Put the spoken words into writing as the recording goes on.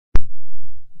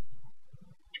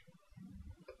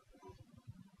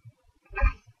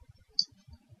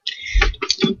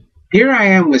Here I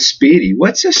am with Speedy.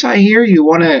 What's this I hear? You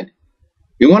wanna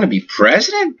be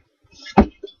president?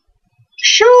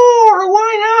 Sure,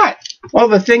 why not? Well,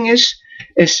 the thing is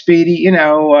Speedy, you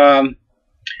know,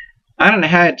 I don't know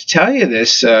how to tell you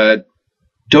this.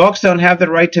 Dogs don't have the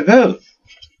right to vote.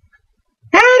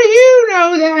 How do you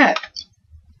know that?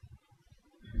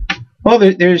 Well,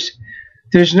 there's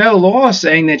no law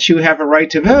saying that you have a right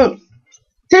to vote.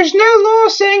 There's no law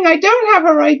saying I don't have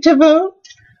a right to vote.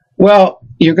 Well,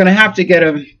 you're going to have to get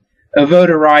a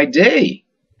voter ID.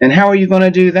 And how are you going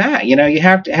to do that? You know, you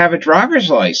have to have a driver's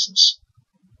license.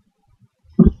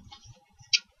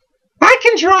 I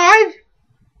can drive.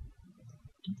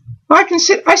 I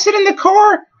sit in the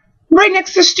car right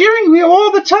next to the steering wheel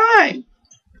all the time.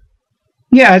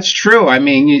 Yeah, it's true. I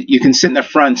mean, you can sit in the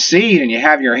front seat and you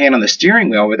have your hand on the steering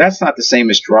wheel, but that's not the same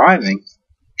as driving.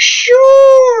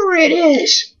 Sure it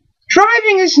is.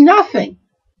 Driving is nothing.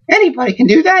 Anybody can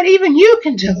do that. Even you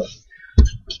can do it.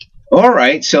 All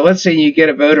right, so let's say you get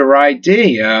a voter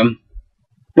ID.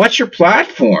 What's your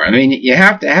platform? I mean, you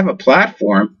have to have a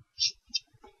platform.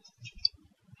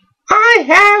 I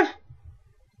have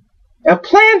a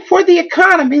plan for the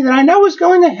economy that I know is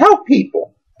going to help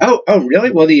people. Oh,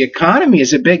 really? Well, the economy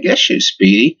is a big issue,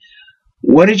 Speedy.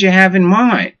 What did you have in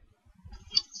mind?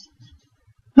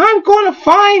 I'm going to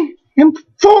find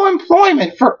full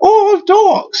employment for all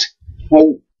dogs.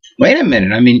 Well, wait a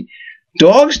minute. I mean,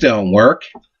 dogs don't work.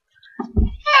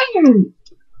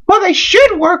 Well, they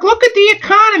should work. Look at the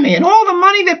economy and all the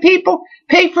money that people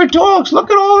pay for dogs. Look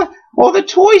at all the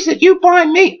toys that you buy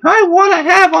me. I want to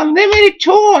have unlimited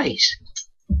toys.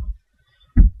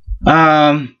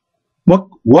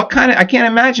 What kind of, I can't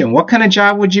imagine. What kind of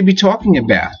job would you be talking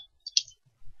about?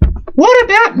 What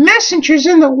about messengers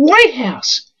in the White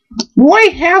House?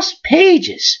 White House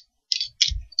pages.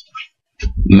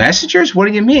 Messengers? What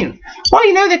do you mean? Well,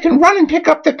 you know, they can run and pick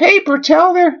up the paper,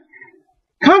 tell their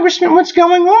congressman what's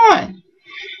going on.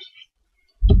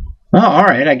 Well, all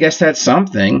right. I guess that's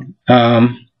something. I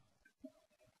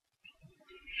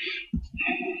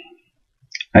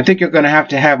think you're going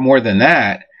to have more than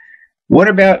that. What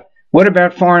about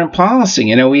foreign policy?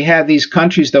 You know, we have these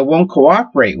countries that won't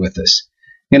cooperate with us.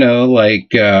 You know,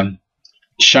 like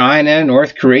China,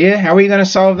 North Korea. How are you going to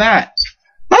solve that?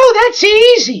 Oh, that's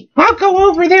easy. I'll go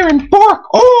over there and bark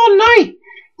all night.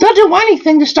 They'll do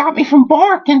anything to stop me from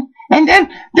barking. And then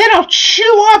I'll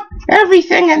chew up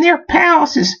everything in their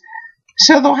palaces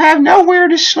so they'll have nowhere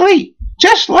to sleep.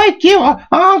 Just like you,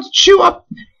 I'll chew up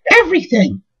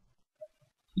everything.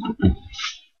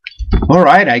 All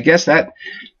right, I guess that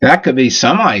could be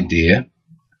some idea.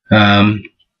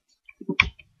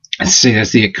 Let's see,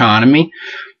 that's the economy,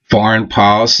 foreign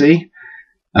policy.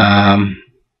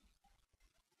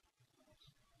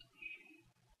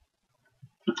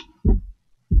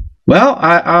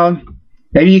 Well,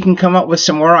 maybe you can come up with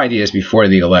some more ideas before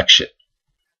the election.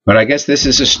 But I guess this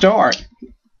is a start.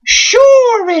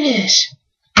 Sure it is.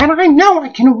 And I know I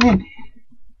can win.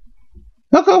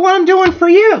 Look at what I'm doing for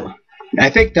you. I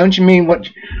think, don't you mean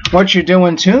what you're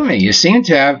doing to me? You seem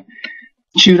to have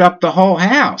chewed up the whole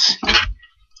house.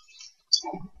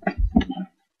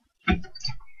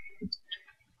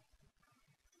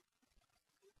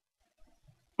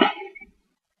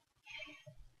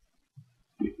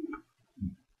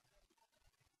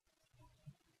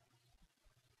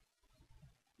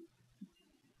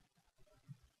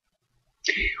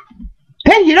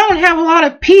 Then you don't have a lot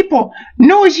of people,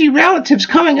 noisy relatives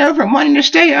coming over and wanting to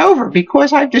stay over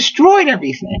because I've destroyed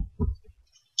everything.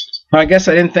 Well, I guess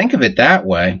I didn't think of it that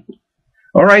way.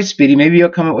 All right, Speedy, maybe you'll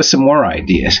come up with some more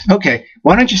ideas. Okay,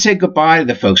 why don't you say goodbye to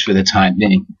the folks for the time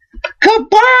being?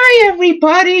 Goodbye,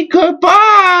 everybody.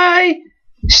 Goodbye.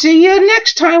 See you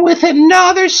next time with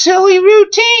another silly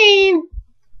routine.